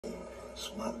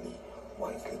smartly,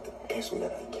 wisely, the best way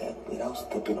that I can, without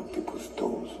stepping on people's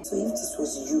toes. So if this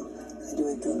was you and you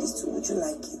were doing this too, would you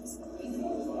like it?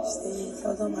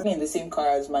 I'm in the same car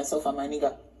as myself and my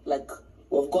nigga. Like,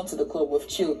 we've gone to the club, we've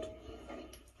chilled.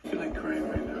 I feel like crying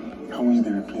right now. How will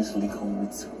they replace Lico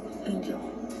with Angel?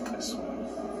 I swear.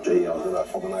 Jay, I was gonna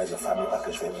formalize a family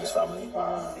package for him and his family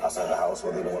outside the house,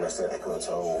 but they don't want to set Echo at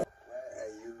all. Why are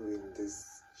you in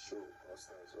this show?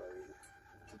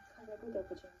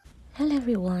 Hello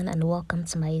everyone and welcome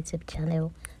to my YouTube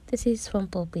channel. This is from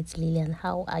Pulpit Lillian.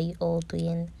 How are you all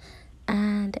doing?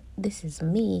 And this is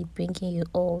me bringing you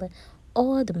all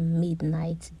the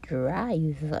midnight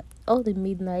drive, all the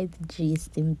midnight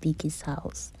gist in Biggie's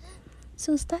house.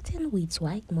 So starting with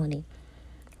Whitemoney.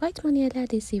 Whitemoney earlier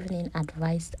this evening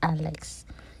advised Alex,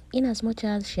 in as much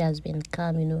as she has been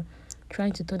calm,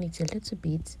 trying to turn it a little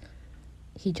bit,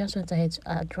 he just went ahead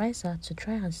to advise her to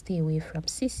try and stay away from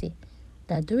Ceec.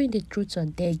 That during the truth or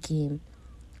dare game,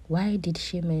 why did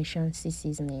she mention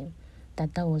Cece's name?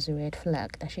 That was a red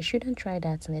flag, that she shouldn't try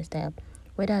that next time,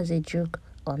 whether as a joke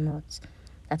or not.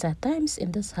 That at times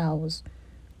in this house,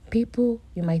 people,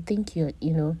 you might think you're,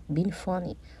 being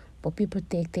funny, but people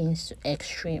take things to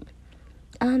extreme.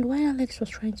 And while Alex was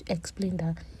trying to explain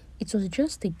that it was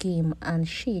just a game and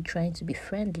she trying to be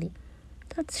friendly,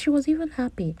 that she was even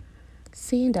happy,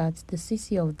 seeing that the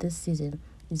Ceec of this season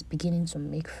is beginning to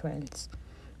make friends.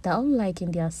 That unlike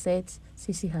in their sets,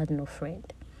 Ceec had no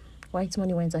friend.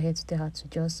 Whitemoney went ahead to tell her to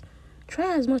just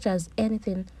try as much as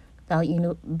anything that,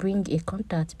 bring a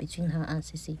contact between her and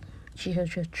Ceec. She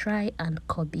should try and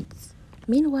curb it.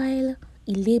 Meanwhile,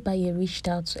 Ilebaye reached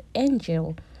out to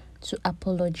Angel to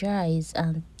apologize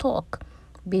and talk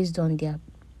based on their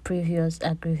previous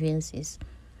grievances.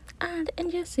 And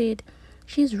Angel said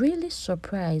she's really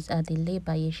surprised at the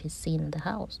Ilebaye she's seen in the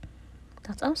house.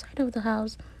 That outside of the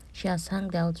house, she has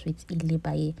hung out with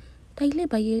Ilebaye. That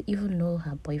Ilebaye even know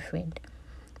her boyfriend.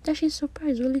 That she's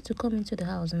surprised really to come into the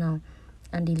house now,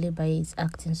 and Ilebaye is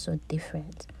acting so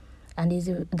different. And is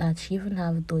it that she even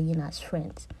have Doyin as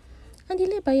friends. And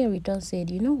Ilebaye in return said,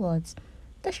 you know what?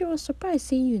 That she was surprised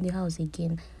seeing you in the house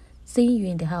again. Seeing you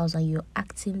in the house and you're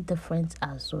acting different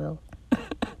as well.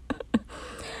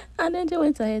 And then they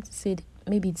went ahead to say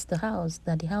maybe it's the house,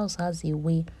 that the house has a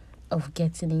way of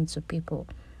getting into people.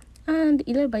 And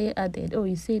Ilebaye added, oh,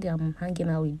 you said I'm hanging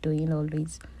out with Doyin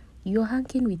always. You're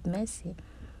hanging with Messi.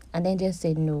 And then just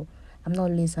said, no, I'm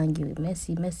not always hanging with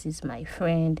Messi. Messi is my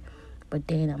friend. But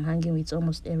then I'm hanging with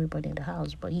almost everybody in the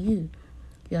house. But you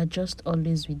are just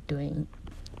always with Doyin.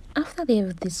 After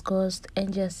they've discussed,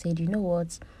 Angel said, you know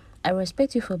what? I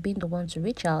respect you for being the one to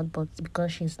reach out, but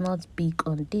because she's not big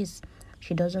on this,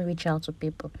 she doesn't reach out to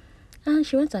people. And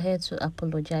she went ahead to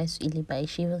apologize to Ilebaye.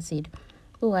 She even said,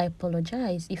 oh, I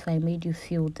apologize if I made you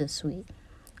feel this way.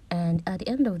 And at the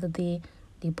end of the day,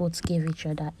 they both gave each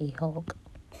other a hug.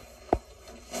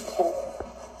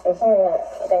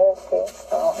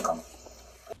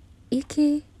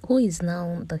 Ike, who is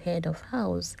now the head of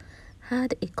house,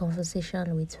 had a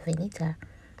conversation with Venita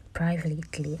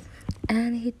privately,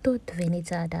 and he told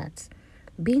Venita that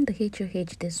being the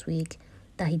HOH this week,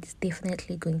 that he's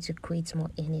definitely going to create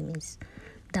more enemies.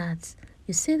 That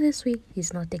you see this week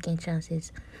he's not taking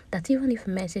chances, that even if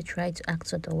Messi tried to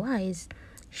act otherwise,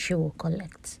 she will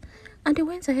collect. And they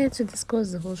went ahead to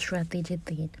discuss the whole strategy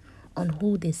thing on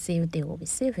who they saved they will be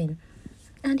saving.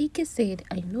 And Ike said,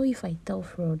 I know if I tell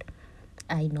Fraud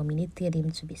I nominated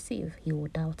him to be safe, he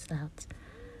would doubt that.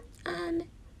 And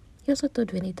he also told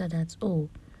Venita that, oh,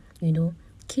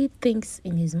 Kid thinks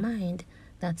in his mind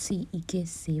that Ike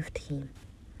saved him.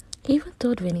 He even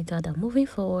told Venita that moving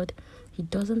forward, he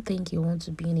doesn't think he wants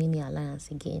to be in any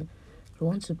alliance again. He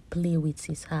wants to play with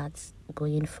his heart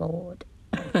going forward.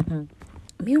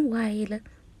 Meanwhile,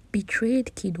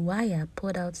 betrayed Kiddwaya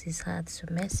poured out his heart to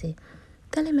Messi,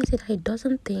 telling Messi that he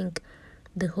doesn't think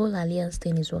the whole alliance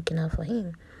thing is working out for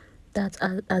him. That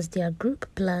as their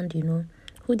group planned,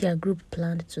 who their group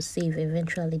planned to save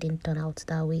eventually didn't turn out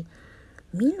that way.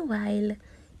 Meanwhile,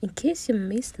 in case you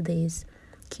missed this,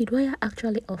 Kiddwaya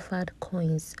actually offered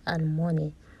coins and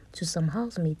money to some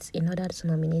housemates in order to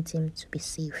nominate him to be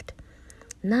saved.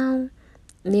 Now,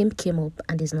 name came up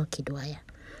and it's not Kiddwaya.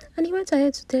 And he went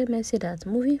ahead to tell Messi that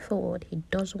moving forward, he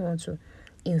doesn't want to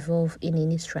involve in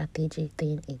any strategy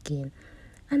thing again.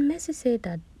 And Messi said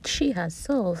that she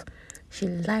herself, she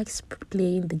likes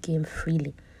playing the game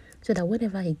freely, so that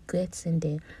whenever he gets in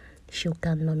there, she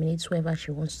can nominate whoever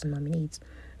she wants to nominate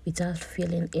without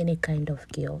feeling any kind of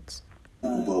guilt.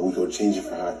 But we could change it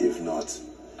for her if not.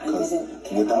 Because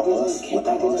without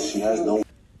us, she has no...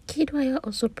 Kiddwaya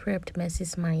also prepped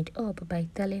Messi's mind up by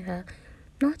telling her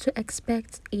not to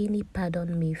expect any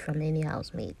pardon me from any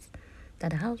housemate,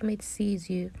 that the housemate sees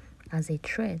you as a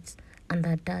threat and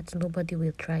that nobody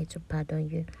will try to pardon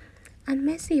you. And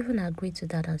Mercy even agreed to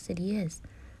that and said yes,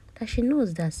 that she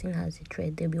knows that seen her as a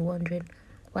threat. They'll be wondering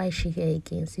why is she here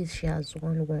again since she has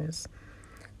won once.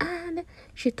 And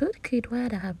she told Kiddwaya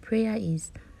that her prayer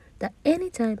is that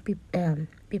anytime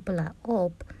people are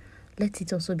up, let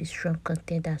it also be strong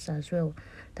contenders as well.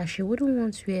 That she wouldn't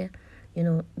want where,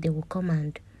 they will come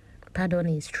and pardon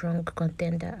a strong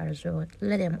contender as well.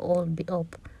 Let them all be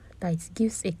up. That it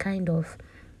gives a kind of,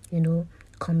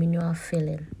 communal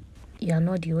feeling. You are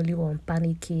not the only one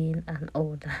panicking and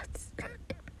all that.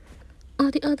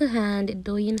 On the other hand,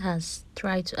 Doyin has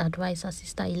tried to advise her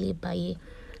sister Ilebaye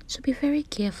to be very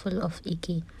careful of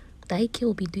Ike. That Ike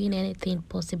will be doing anything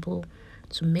possible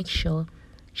to make sure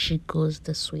she goes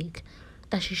this week.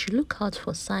 That she should look out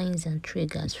for signs and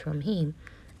triggers from him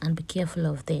and be careful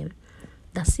of them.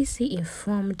 That Ceec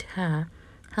informed her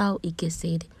how Ike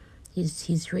said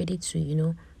he's ready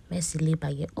to, mess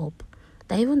Ilebaye up.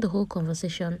 That even the whole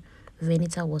conversation,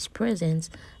 Venita was present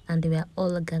and they were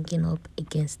all ganging up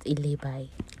against Ilebaye.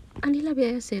 And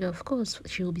Ilebaye said, of course,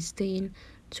 she will be staying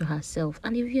to herself.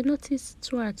 And if you notice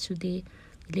throughout today,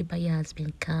 Ilebaye has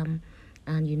been calm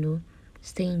and,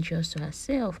 staying just to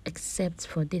herself, except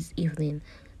for this evening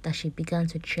that she began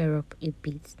to cheer up a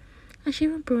bit. And she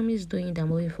even promised doing that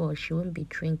moving forward, she won't be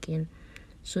drinking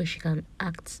so she can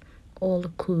act all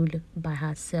cool by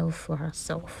herself for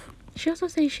herself. She also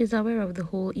says she's aware of the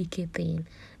whole Ike thing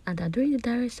and that during the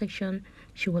direct section,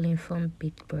 she will inform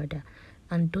Big Brother.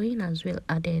 And Doyin as well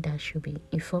added that she'll be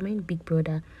informing Big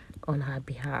Brother on her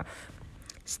behalf.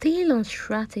 Still on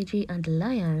strategy and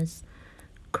alliance,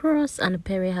 Cross and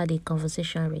Pere had a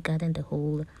conversation regarding the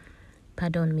whole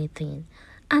pardon me thing.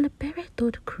 And Pere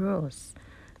told Cross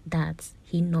that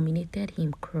he nominated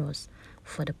him, Cross,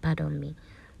 for the pardon me.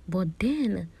 But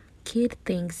then Kid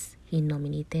thinks he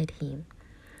nominated him.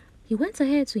 He went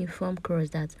ahead to inform Cross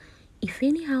that if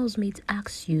any housemate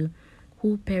asks you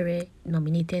who Pere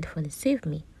nominated for the Save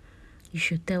Me, you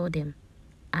should tell them,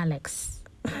 Alex.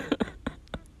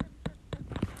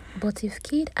 But if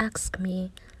Kid asks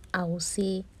me, I will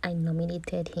say I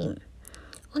nominated him.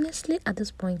 Honestly, at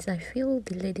this point, I feel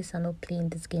the ladies are not playing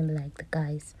this game like the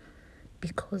guys.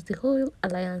 Because the whole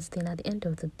alliance thing, at the end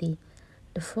of the day,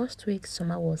 the first week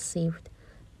Summer was saved.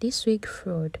 This week,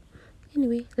 fraud.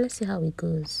 Anyway, let's see how it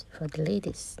goes for the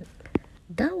ladies.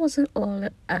 That wasn't all,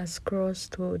 as Cross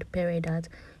told Pere that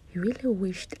he really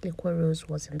wished Liquor Rose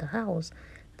was in the house.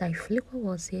 That if Liquor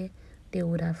was here, they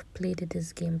would have played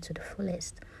this game to the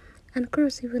fullest. And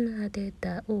Cross even added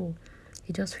that,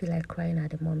 he just feel like crying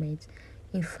at the moment.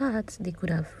 In fact, they could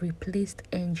have replaced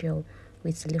Angel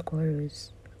with Liquor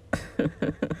Rose.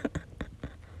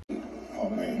 Oh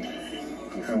man,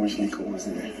 I wish Nico was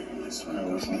there. I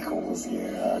wish Nico was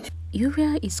here.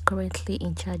 Uriah is currently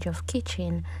in charge of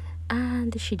kitchen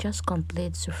and she just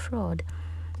complained to Fraud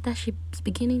that she's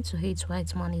beginning to hate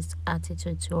Whitemoney's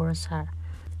attitude towards her.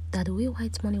 That the way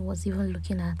Whitemoney was even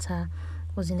looking at her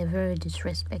was in a very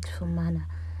disrespectful manner.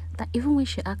 That even when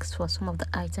she asked for some of the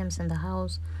items in the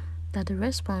house, that the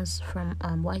response from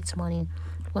Whitemoney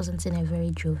wasn't in a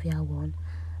very jovial one.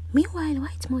 Meanwhile,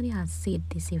 Whitemoney has said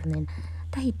this evening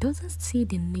that he doesn't see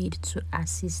the need to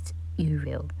assist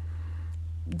Uriel.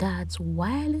 That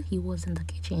while he was in the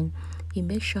kitchen, he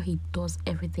makes sure he does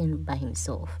everything by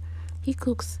himself. He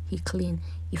cooks, he cleans.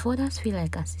 If others feel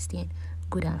like assisting,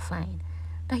 good and fine.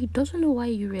 That he doesn't know why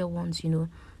Uriel wants,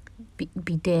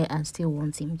 be there and still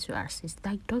wants him to assist.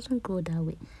 That it doesn't go that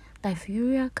way. That if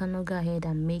Uriel cannot go ahead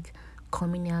and make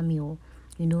communal meal,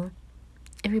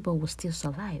 everybody will still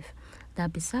survive.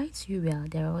 That besides Uriel,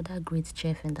 there are other great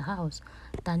chefs in the house.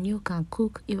 That Neil can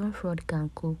cook, even Fraud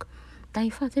can cook. That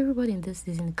in fact everybody in this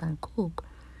season can cook.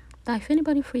 That if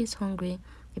anybody feels hungry,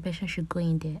 the person should go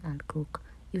in there and cook.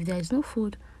 If there is no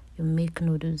food, you make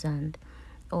noodles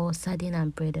or sardine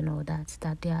and bread and all that.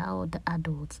 That they are all the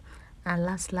adults. And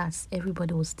last,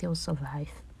 everybody will still survive.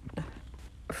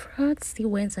 Fraud still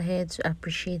went ahead to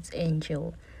appreciate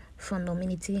Angel for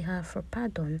nominating her for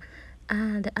pardon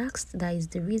and asked that is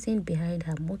the reason behind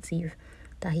her motive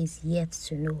that he's yet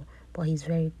to know, but he's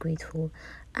very grateful.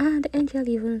 And Angel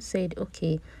even said,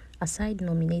 okay, aside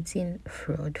nominating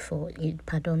Fraud for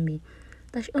pardon me,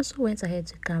 that she also went ahead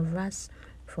to canvass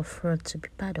for Fraud to be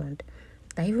pardoned.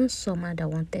 That even Summer that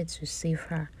wanted to save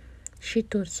her, she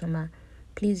told Summer,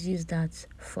 please use that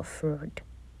for Fraud.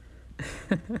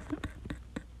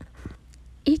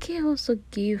 Ike also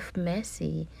gave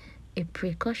Mercy a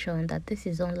precaution that this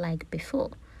is unlike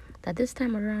before, that this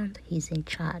time around he's in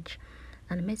charge.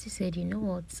 And Mercy said, you know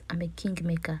what, I'm a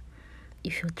kingmaker.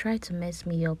 if you try to mess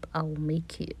me up, I will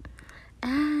make you.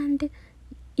 And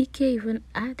Ike even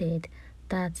added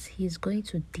that he's going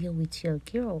to deal with your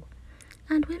girl.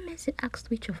 And when Messi asked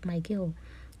which of my girl,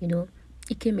 you know,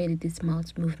 Ike made this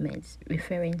mouth movement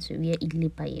referring to where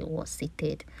Ilebaye was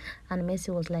seated. And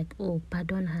Messi was like, oh,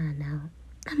 pardon her now.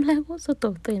 I'm like, what sort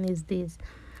of thing is this?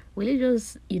 Will you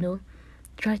just,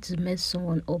 try to mess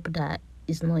someone up that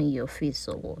is not in your face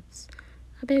or what?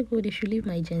 I beg you, they should leave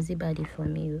my Gen Z body for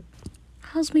me.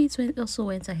 Housemates also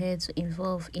went ahead to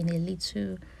involve in a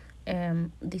little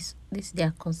this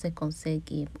their concert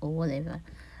game or whatever,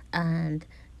 and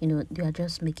they are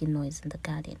just making noise in the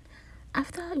garden.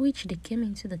 After which they came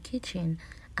into the kitchen,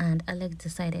 and Alex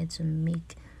decided to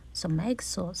make some egg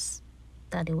sauce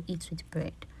that they will eat with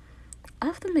bread.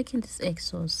 After making this egg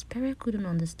sauce, Pere couldn't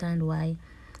understand why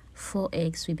 4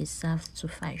 eggs will be served to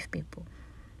 5 people,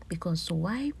 because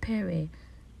why Pere,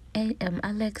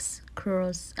 Alex,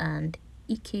 Cross, and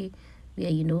Ike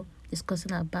were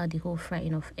discussing about the whole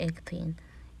frying of egg thing.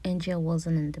 Angel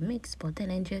wasn't in the mix, but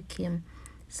then Angel came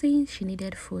saying she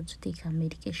needed food to take her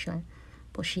medication,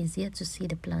 but she's yet to see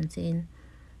the plantain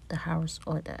the house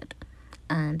ordered.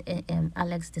 And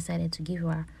Alex decided to give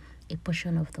her a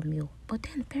portion of the meal. But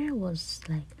then Pere was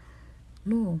like,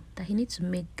 no, that he needs to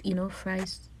make, fry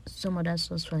some other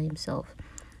sauce for himself.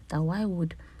 That why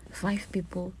would 5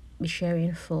 people be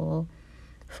sharing for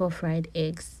 4 fried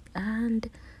eggs? And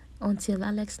until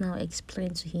Alex now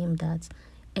explained to him that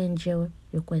Angel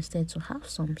requested to have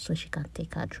some so she can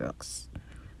take her drugs.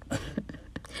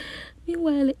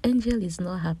 Meanwhile, Angel is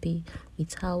not happy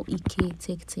with how Ike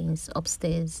take things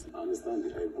upstairs. I understand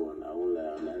the egg one. I won't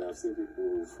lie. I might have seen people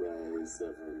who fry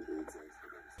 7, 8 eggs.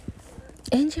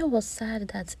 Angel was sad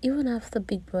that even after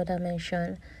Big Brother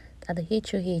mentioned that the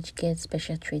HOH gets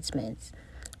special treatment,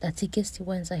 that Ike still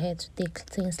went ahead to take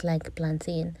things like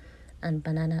plantain and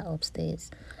banana upstairs.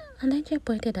 And Angel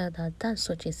pointed out that that's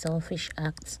such a selfish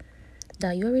act,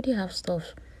 that you already have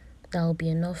stuff that will be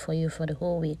enough for you for the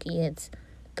whole week, yet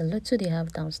the little they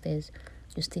have downstairs,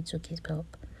 you still took it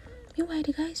up. Meanwhile,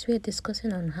 the guys were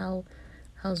discussing on how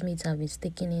housemates have been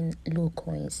taking in low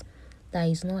coins that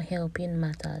is not helping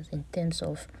matters in terms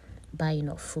of buying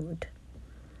of food.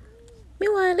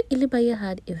 Meanwhile, Ilebaye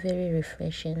had a very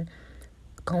refreshing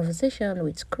conversation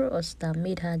with Cross that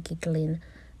made her giggling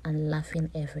and laughing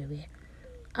everywhere.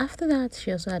 After that,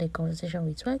 she also had a conversation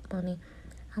with Whitemoney,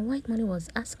 and Whitemoney was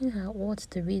asking her what's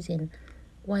the reason,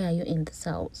 why are you in this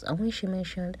house? And when she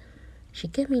mentioned she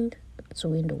came in to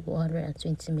win the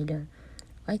 120 million,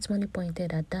 Whitemoney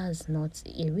pointed that that's not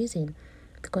a reason,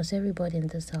 because everybody in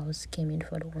this house came in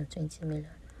for the 120 million.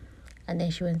 And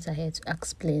then she went ahead to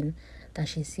explain that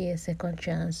she sees a second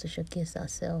chance to showcase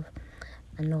herself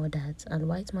and all that. And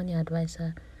Whitemoney advised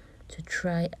her to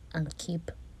try and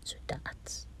keep to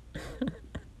that.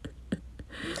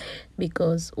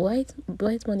 Because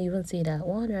Whitemoney even said that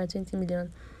 120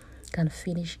 million can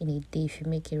finish in a day if you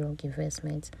make a wrong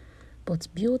investment. But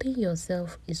building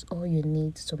yourself is all you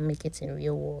need to make it in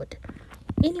real world.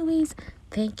 Anyways,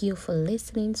 thank you for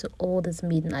listening to all this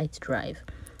midnight drive.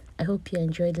 I hope you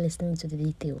enjoyed listening to the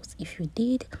details. If you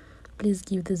did, please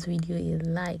give this video a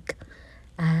like,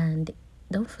 and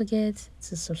don't forget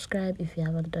to subscribe if you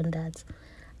haven't done that.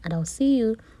 And I'll see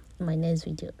you in my next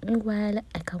video. Meanwhile,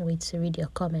 I can't wait to read your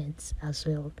comments as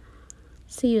well.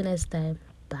 See you next time.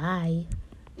 Bye.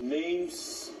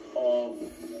 Names